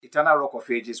Eternal Rock of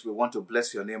Ages, we want to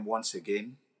bless your name once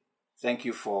again. Thank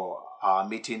you for our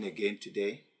meeting again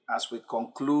today. As we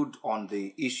conclude on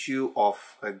the issue of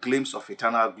a glimpse of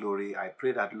eternal glory, I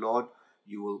pray that, Lord,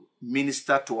 you will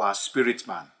minister to our spirit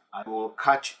man and we will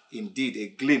catch indeed a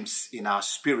glimpse in our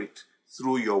spirit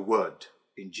through your word.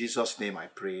 In Jesus' name I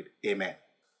prayed. Amen.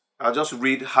 I'll just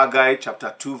read Haggai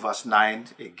chapter 2 verse 9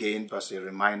 again as a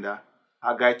reminder.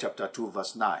 Haggai chapter 2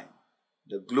 verse 9.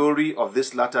 The glory of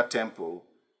this latter temple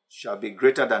shall be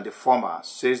greater than the former,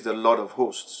 says the Lord of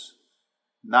hosts.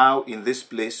 Now in this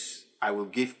place I will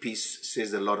give peace,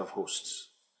 says the Lord of hosts.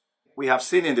 We have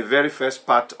seen in the very first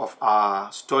part of our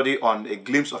study on a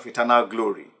glimpse of eternal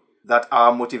glory that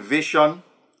our motivation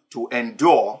to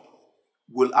endure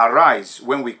will arise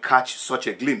when we catch such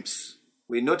a glimpse.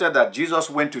 We noted that Jesus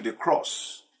went to the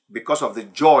cross because of the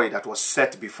joy that was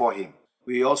set before him.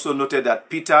 We also noted that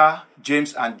Peter,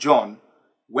 James, and John,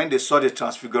 when they saw the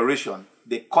transfiguration,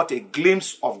 they caught a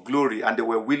glimpse of glory and they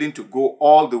were willing to go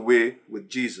all the way with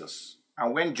Jesus.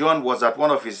 And when John was at one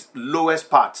of his lowest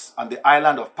parts on the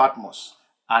island of Patmos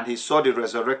and he saw the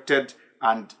resurrected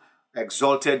and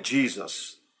exalted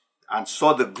Jesus and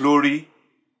saw the glory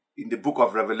in the book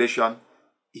of Revelation,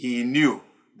 he knew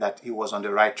that he was on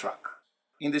the right track.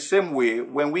 In the same way,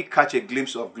 when we catch a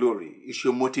glimpse of glory, it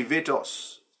should motivate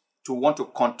us to want to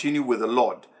continue with the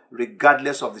Lord,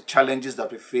 regardless of the challenges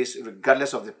that we face,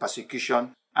 regardless of the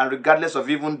persecution, and regardless of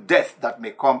even death that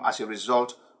may come as a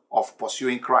result of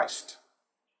pursuing Christ.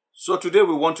 So today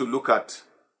we want to look at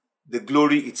the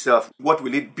glory itself. What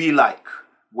will it be like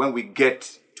when we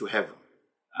get to heaven?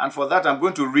 And for that, I'm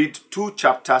going to read two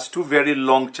very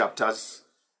long chapters,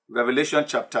 Revelation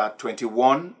chapter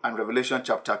 21 and Revelation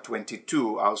chapter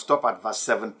 22. I'll stop at verse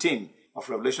 17 of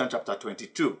Revelation chapter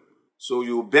 22. So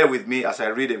you bear with me as I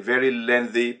read a very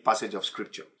lengthy passage of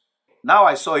scripture. Now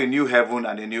I saw a new heaven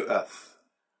and a new earth.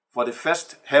 For the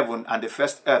first heaven and the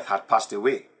first earth had passed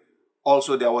away.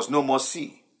 Also there was no more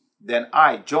sea. Then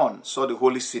I, John, saw the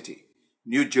holy city,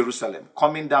 New Jerusalem,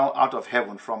 coming down out of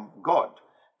heaven from God,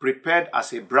 prepared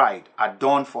as a bride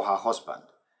adorned for her husband.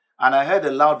 And I heard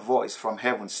a loud voice from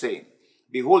heaven saying,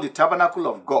 Behold, the tabernacle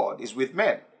of God is with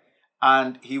men,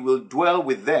 and he will dwell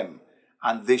with them,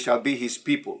 and they shall be his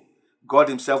people. God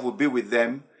himself will be with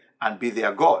them and be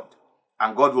their God.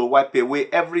 And God will wipe away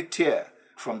every tear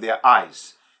from their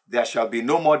eyes. There shall be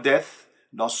no more death,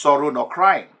 nor sorrow, nor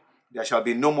crying. There shall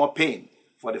be no more pain,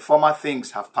 for the former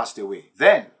things have passed away.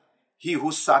 Then he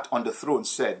who sat on the throne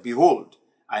said, Behold,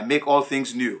 I make all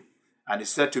things new. And he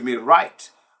said to me,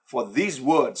 Write, for these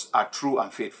words are true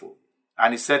and faithful.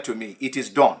 And he said to me, It is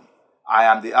done. I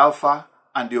am the Alpha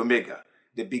and the Omega,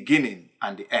 the beginning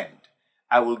and the end.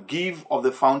 I will give of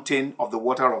the fountain of the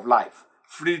water of life,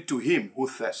 freely to him who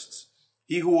thirsts.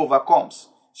 He who overcomes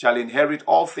shall inherit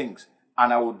all things,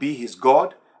 and I will be his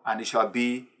God, and he shall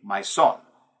be my son.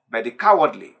 But the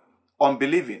cowardly,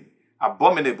 unbelieving,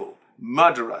 abominable,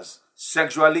 murderers,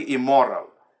 sexually immoral,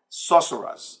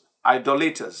 sorcerers,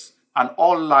 idolaters, and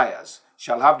all liars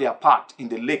shall have their part in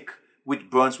the lake which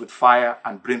burns with fire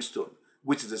and brimstone,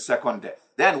 which is the second death.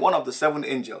 Then one of the seven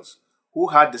angels, who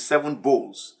had the seven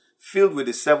bowls filled with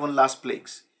the seven last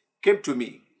plagues, came to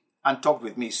me and talked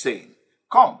with me, saying,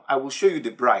 Come, I will show you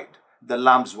the bride, the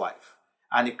Lamb's wife.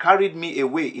 And he carried me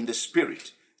away in the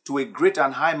spirit to a great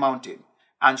and high mountain,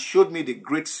 and showed me the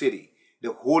great city,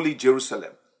 the holy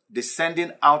Jerusalem,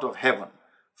 descending out of heaven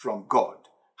from God,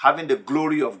 having the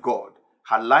glory of God.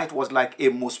 Her light was like a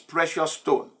most precious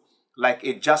stone, like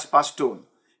a jasper stone,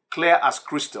 clear as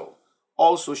crystal.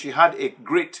 Also she had a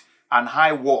great and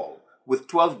high wall with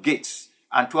 12 gates,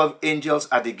 and 12 angels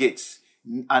at the gates,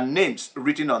 and names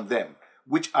written on them,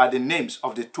 which are the names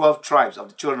of the 12 tribes of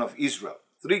the children of Israel.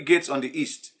 3 gates on the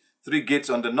east, 3 gates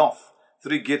on the north,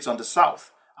 3 gates on the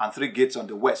south, and 3 gates on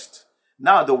the west.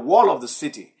 Now the wall of the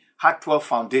city had 12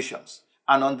 foundations,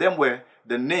 and on them were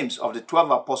the names of the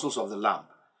 12 apostles of the Lamb.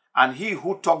 And he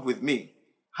who talked with me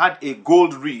had a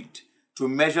gold reed to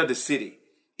measure the city,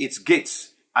 its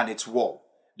gates, and its wall.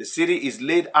 The city is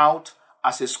laid out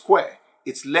as a square.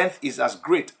 Its length is as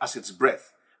great as its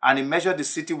breadth. And he measured the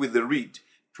city with the reed,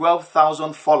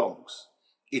 12,000 furlongs.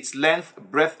 Its length,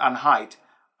 breadth, and height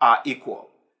are equal.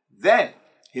 Then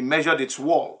he measured its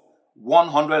wall,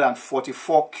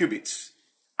 144 cubits,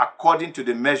 according to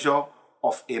the measure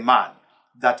of a man,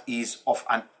 that is of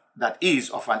an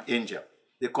angel.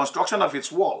 The construction of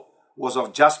its wall was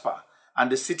of jasper,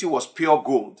 and the city was pure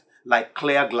gold, like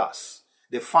clear glass.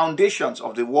 The foundations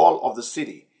of the wall of the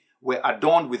city were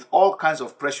adorned with all kinds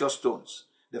of precious stones.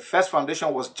 The first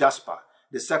foundation was jasper,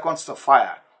 the second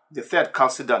sapphire, the third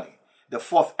chalcedony, the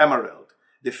fourth emerald,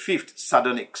 the fifth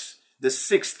sardonyx, the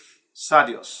sixth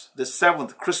sardius, the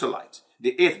 7th chrysolite,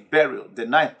 the 8th beryl, the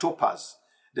 9th topaz,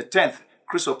 the 10th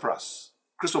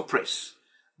chrysoprase,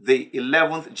 the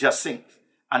 11th jacinth,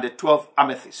 and the 12th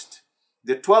amethyst.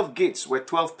 The 12 gates were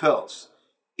 12 pearls.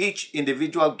 Each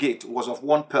individual gate was of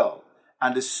 1 pearl,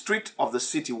 and the street of the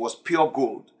city was pure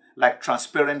gold, like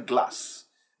transparent glass.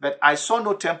 But I saw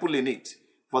no temple in it,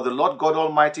 for the Lord God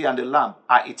Almighty and the Lamb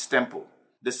are its temple.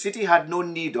 The city had no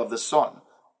need of the sun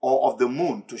or of the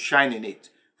moon to shine in it,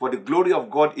 for the glory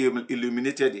of God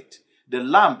illuminated it. The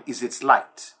Lamb is its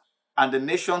light, and the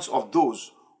nations of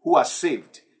those who are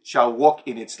saved shall walk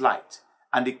in its light,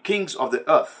 and the kings of the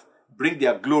earth bring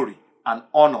their glory and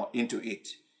honor into it.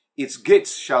 Its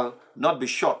gates shall not be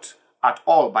shut at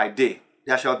all by day.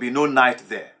 There shall be no night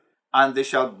there. And they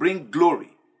shall bring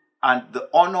glory and the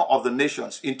honor of the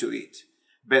nations into it.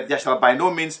 But there shall by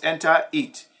no means enter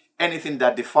it anything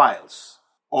that defiles,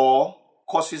 or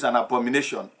causes an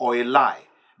abomination, or a lie,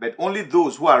 but only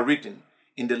those who are written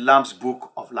in the Lamb's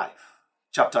book of life.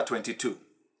 Chapter 22,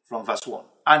 from verse 1.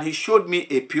 And he showed me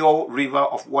a pure river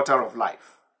of water of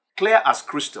life, clear as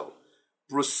crystal,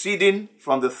 proceeding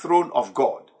from the throne of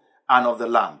God and of the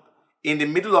Lamb. In the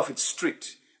middle of its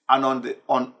street, and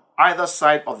on either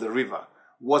side of the river,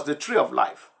 was the tree of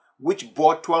life, which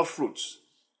bore 12 fruits,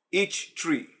 each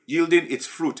tree yielding its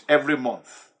fruit every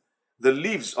month. The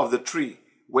leaves of the tree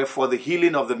were for the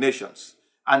healing of the nations,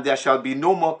 and there shall be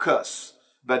no more curse,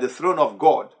 but the throne of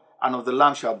God and of the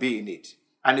Lamb shall be in it,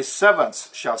 and his servants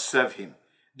shall serve him.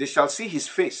 They shall see his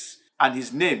face, and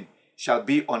his name shall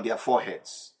be on their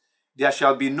foreheads. There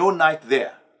shall be no night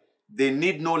there. They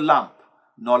need no lamp,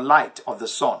 nor light of the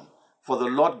sun, for the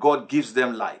Lord God gives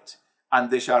them light,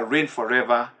 and they shall reign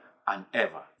forever and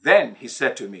ever. Then he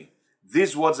said to me,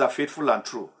 these words are faithful and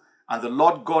true, and the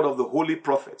Lord God of the holy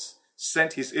prophets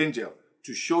sent his angel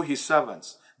to show his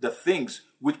servants the things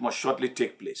which must shortly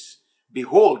take place.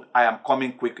 Behold, I am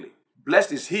coming quickly.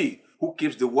 Blessed is he who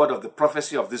keeps the word of the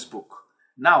prophecy of this book.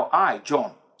 Now I,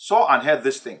 John, saw and heard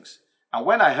these things, and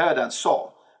when I heard and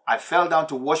saw, I fell down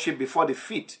to worship before the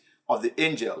feet of the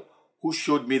angel who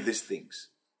showed me these things.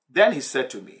 Then he said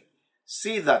to me,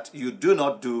 see that you do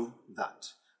not do that,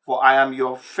 for I am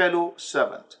your fellow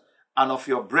servant, and of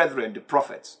your brethren the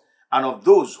prophets, and of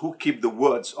those who keep the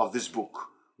words of this book.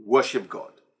 Worship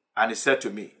God. And he said to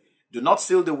me, do not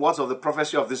seal the words of the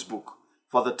prophecy of this book,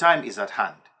 for the time is at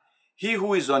hand. He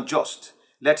who is unjust,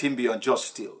 let him be unjust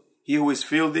still. He who is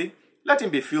filthy, let him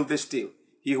be filthy still.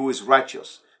 He who is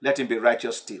righteous, let him be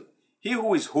righteous still. He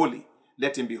who is holy,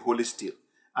 let him be holy still.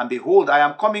 And behold, I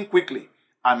am coming quickly,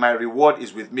 and my reward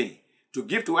is with me, to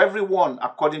give to every one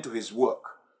according to his work.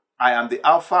 I am the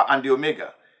Alpha and the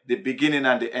Omega, the beginning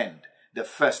and the end, the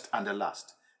first and the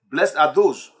last. Blessed are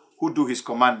those who do his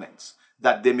commandments,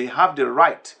 that they may have the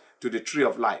right to the tree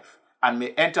of life, and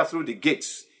may enter through the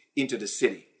gates into the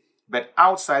city. But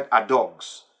outside are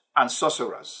dogs, and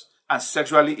sorcerers, and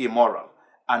sexually immoral,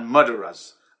 and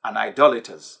murderers, and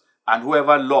idolaters, and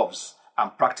whoever loves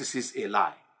and practices a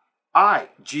lie. I,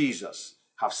 Jesus,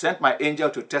 have sent my angel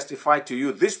to testify to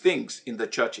you these things in the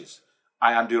churches.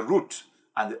 I am the root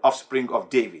and the offspring of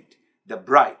David, the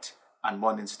bright and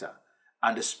morning star.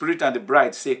 And the Spirit and the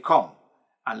bride say, come.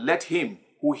 And let him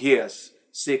who hears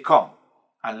say, come.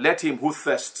 And let him who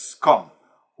thirsts come.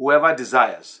 Whoever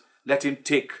desires, let him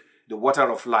take the water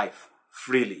of life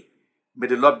freely. May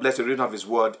the Lord bless the reading of his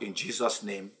word in Jesus'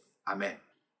 name. Amen.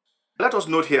 Let us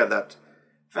note here that,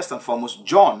 first and foremost,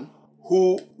 John,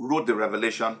 who wrote the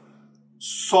Revelation,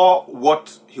 saw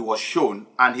what he was shown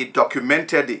and he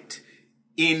documented it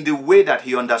in the way that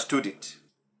he understood it.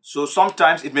 So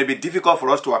sometimes it may be difficult for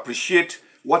us to appreciate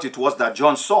what it was that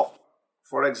John saw.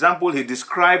 For example, he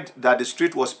described that the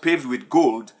street was paved with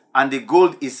gold, and the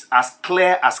gold is as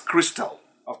clear as crystal.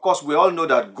 Of course, we all know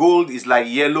that gold is like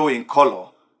yellow in color,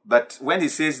 but when he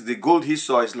says the gold he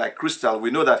saw is like crystal,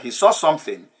 we know that he saw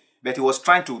something, but he was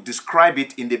trying to describe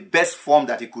it in the best form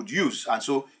that he could use, and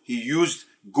so he used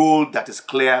gold that is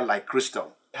clear like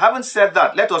crystal. Having said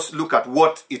that, let us look at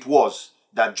what it was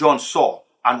that John saw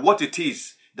and what it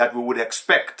is that we would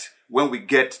expect when we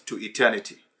get to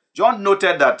eternity. John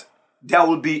noted that there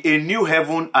will be a new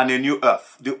heaven and a new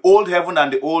earth. The old heaven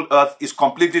and the old earth is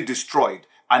completely destroyed,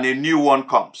 and a new one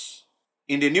comes.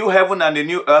 In the new heaven and the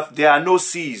new earth, there are no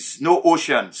seas, no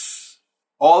oceans.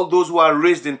 All those who are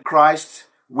raised in Christ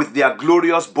with their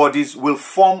glorious bodies will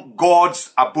form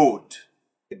God's abode.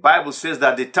 The Bible says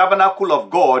that the tabernacle of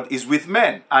God is with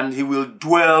men, and he will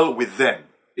dwell with them.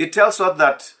 It tells us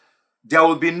that there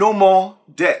will be no more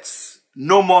deaths,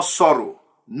 no more sorrow,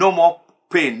 no more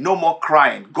pain, no more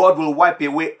crying. God will wipe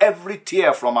away every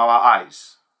tear from our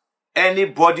eyes.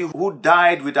 Anybody who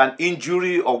died with an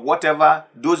injury or whatever,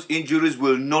 those injuries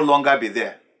will no longer be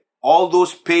there. All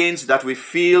those pains that we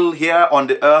feel here on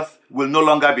the earth will no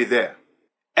longer be there.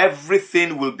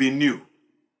 Everything will be new.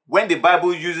 When the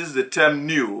Bible uses the term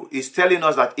new, it's telling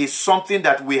us that it's something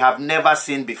that we have never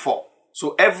seen before.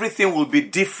 So everything will be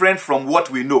different from what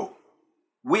we know.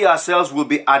 We ourselves will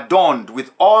be adorned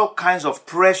with all kinds of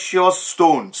precious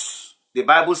stones. The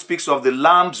Bible speaks of the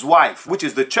Lamb's wife, which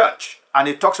is the church. And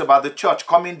it talks about the church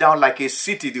coming down like a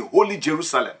city, the holy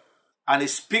Jerusalem. And it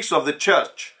speaks of the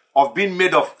church of being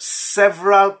made of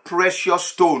several precious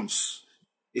stones.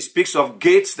 It speaks of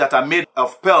gates that are made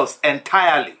of pearls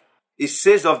entirely. It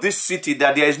says of this city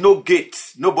that there is no gate.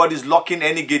 Nobody's locking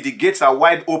any gate. The gates are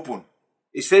wide open.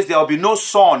 It says there will be no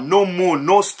sun, no moon,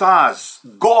 no stars.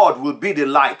 God will be the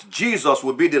light. Jesus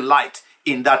will be the light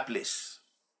in that place.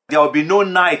 There will be no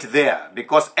night there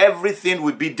because everything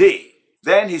will be day.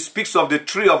 Then he speaks of the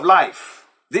tree of life.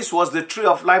 This was the tree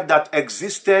of life that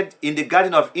existed in the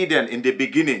Garden of Eden in the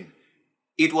beginning.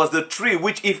 It was the tree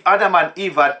which if Adam and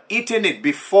Eve had eaten it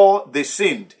before they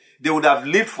sinned, they would have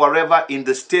lived forever in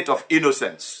the state of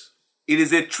innocence. It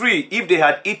is a tree, if they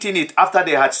had eaten it after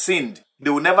they had sinned, they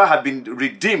would never have been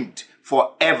redeemed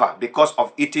forever because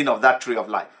of eating of that tree of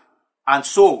life. And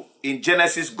so, in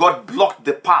Genesis, God blocked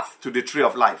the path to the tree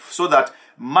of life so that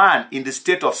man in the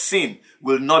state of sin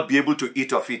will not be able to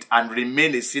eat of it and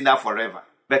remain a sinner forever.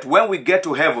 But when we get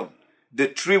to heaven, the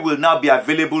tree will now be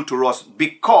available to us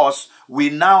because we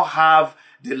now have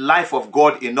the life of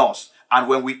God in us. And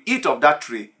when we eat of that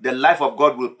tree, the life of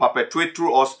God will perpetuate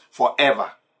through us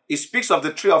forever. It speaks of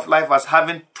the tree of life as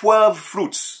having 12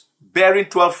 fruits, bearing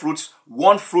 12 fruits,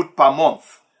 1 fruit per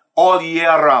month, all year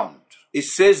round. It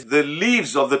says the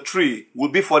leaves of the tree will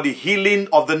be for the healing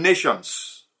of the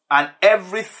nations. And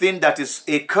everything that is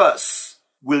a curse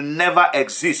will never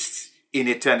exist in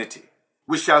eternity.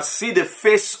 We shall see the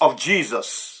face of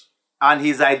Jesus, and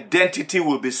his identity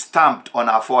will be stamped on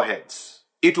our foreheads.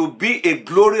 It will be a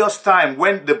glorious time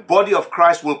when the body of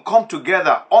Christ will come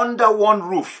together under one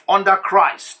roof, under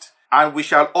Christ, and we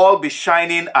shall all be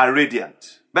shining and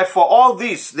radiant. But for all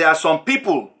this, there are some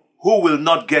people who will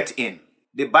not get in.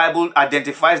 The Bible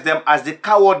identifies them as the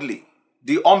cowardly,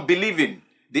 the unbelieving,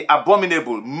 the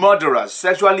abominable, murderers,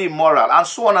 sexually immoral, and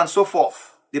so on and so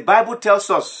forth. The Bible tells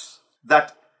us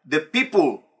that the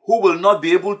people who will not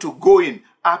be able to go in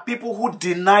are people who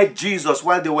denied Jesus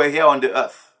while they were here on the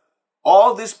earth.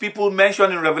 All these people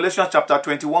mentioned in Revelation chapter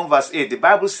 21 verse 8, the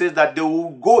Bible says that they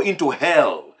will go into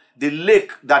hell, the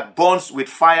lake that burns with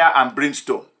fire and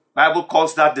brimstone. The Bible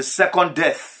calls that the second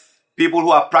death. People who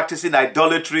are practicing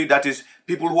idolatry, that is,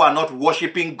 people who are not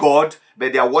worshiping God,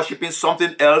 but they are worshiping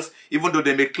something else, even though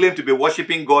they may claim to be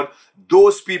worshiping God,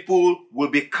 those people will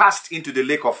be cast into the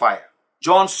lake of fire.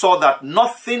 John saw that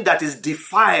nothing that is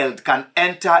defiled can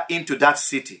enter into that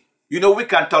city. You know, we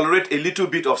can tolerate a little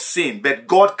bit of sin, but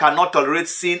God cannot tolerate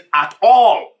sin at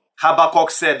all. Habakkuk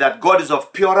said that God is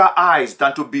of purer eyes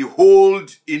than to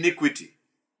behold iniquity.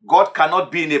 God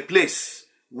cannot be in a place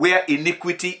where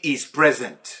iniquity is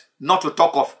present, not to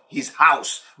talk of his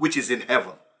house, which is in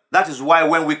heaven. That is why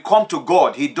when we come to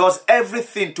God, he does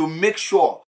everything to make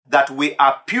sure that we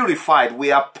are purified,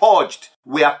 we are purged,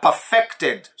 we are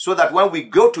perfected, so that when we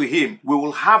go to him, we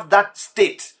will have that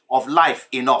state of life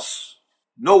in us.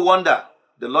 No wonder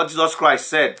the Lord Jesus Christ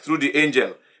said through the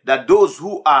angel that those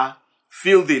who are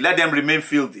filthy, let them remain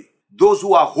filthy. Those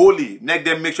who are holy, let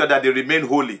them make sure that they remain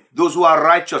holy. Those who are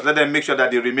righteous, let them make sure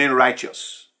that they remain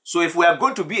righteous. So if we are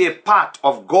going to be a part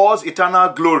of God's eternal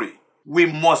glory, we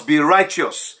must be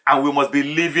righteous and we must be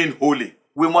living holy.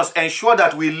 We must ensure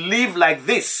that we live like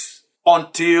this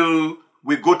until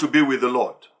we go to be with the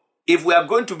Lord. If we are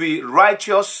going to be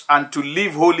righteous and to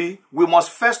live holy, we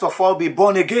must first of all be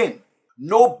born again.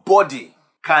 Nobody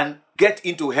can get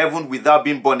into heaven without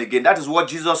being born again. That is what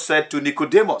Jesus said to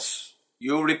Nicodemus.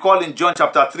 You recall in John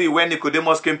chapter 3 when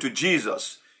Nicodemus came to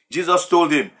Jesus, Jesus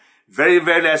told him, very,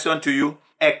 very I say unto you,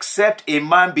 except a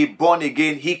man be born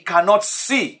again, he cannot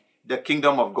see the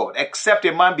kingdom of God. Except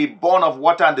a man be born of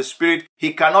water and the Spirit,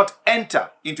 he cannot enter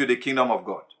into the kingdom of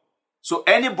God. So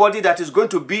anybody that is going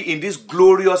to be in this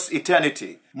glorious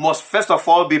eternity must first of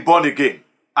all be born again.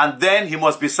 And then he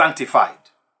must be sanctified.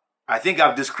 I think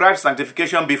I've described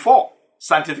sanctification before.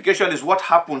 Sanctification is what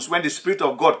happens when the Spirit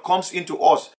of God comes into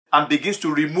us and begins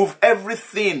to remove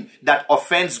everything that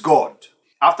offends God.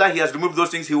 After he has removed those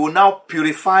things, he will now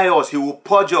purify us. He will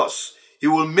purge us. He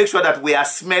will make sure that we are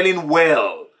smelling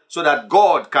well, so that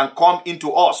God can come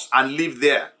into us and live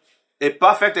there. A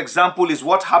perfect example is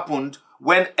what happened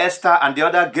when Esther and the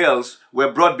other girls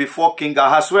were brought before King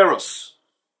Ahasuerus.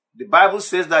 The Bible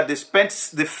says that they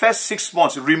spent the first 6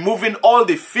 months removing all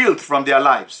the filth from their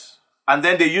lives. And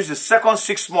then they used the second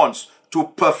 6 months to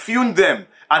perfume them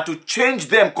and to change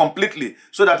them completely,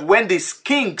 so that when the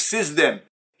king sees them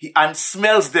and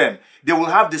smells them, they will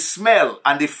have the smell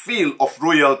and the feel of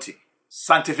royalty.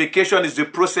 Sanctification is the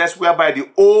process whereby the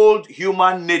old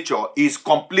human nature is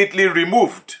completely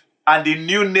removed and the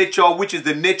new nature, which is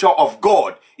the nature of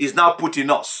God, is now put in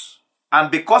us. And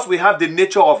because we have the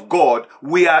nature of God,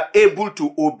 we are able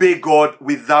to obey God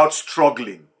without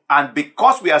struggling. And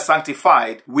because we are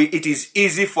sanctified, it is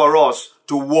easy for us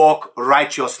to walk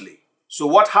righteously. So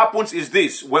what happens is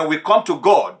this: when we come to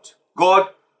God, God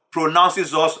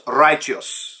pronounces us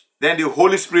righteous. Then the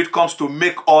Holy Spirit comes to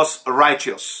make us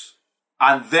righteous.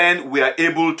 And then we are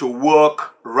able to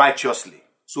work righteously.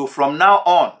 So from now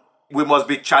on, we must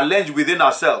be challenged within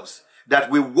ourselves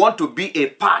that we want to be a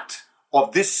part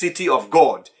of this city of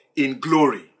God in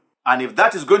glory. And if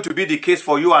that is going to be the case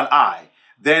for you and I,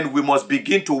 then we must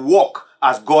begin to walk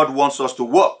as God wants us to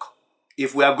walk.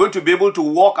 If we are going to be able to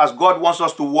walk as God wants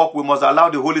us to walk, we must allow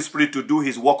the Holy Spirit to do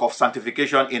his work of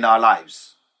sanctification in our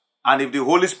lives. And if the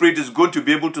Holy Spirit is going to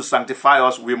be able to sanctify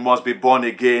us, we must be born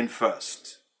again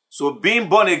first. So being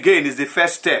born again is the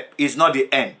first step, is not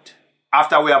the end.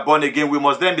 After we are born again, we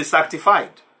must then be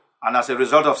sanctified. And as a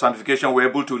result of sanctification, we're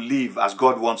able to live as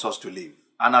God wants us to live.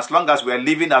 And as long as we're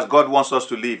living as God wants us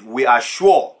to live, we are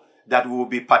sure that we will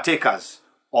be partakers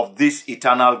of this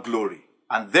eternal glory.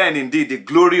 And then indeed the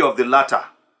glory of the latter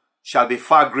shall be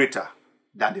far greater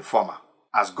than the former,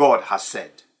 as God has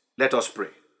said. Let us pray.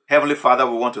 Heavenly Father,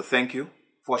 we want to thank you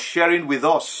for sharing with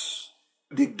us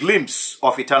the glimpse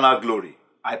of eternal glory.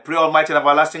 I pray, Almighty and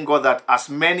everlasting God, that as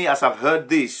many as have heard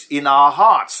this in our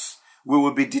hearts, we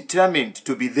will be determined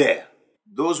to be there.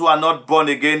 Those who are not born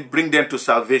again, bring them to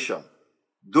salvation.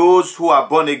 Those who are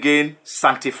born again,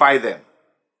 sanctify them.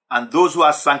 And those who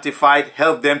are sanctified,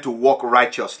 help them to walk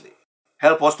righteously.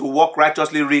 Help us to walk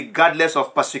righteously regardless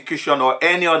of persecution or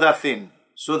any other thing,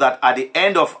 so that at the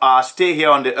end of our stay here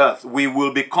on the earth, we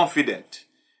will be confident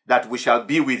that we shall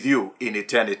be with you in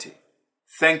eternity.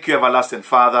 Thank you, everlasting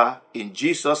Father. In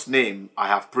Jesus' name I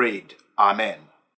have prayed. Amen.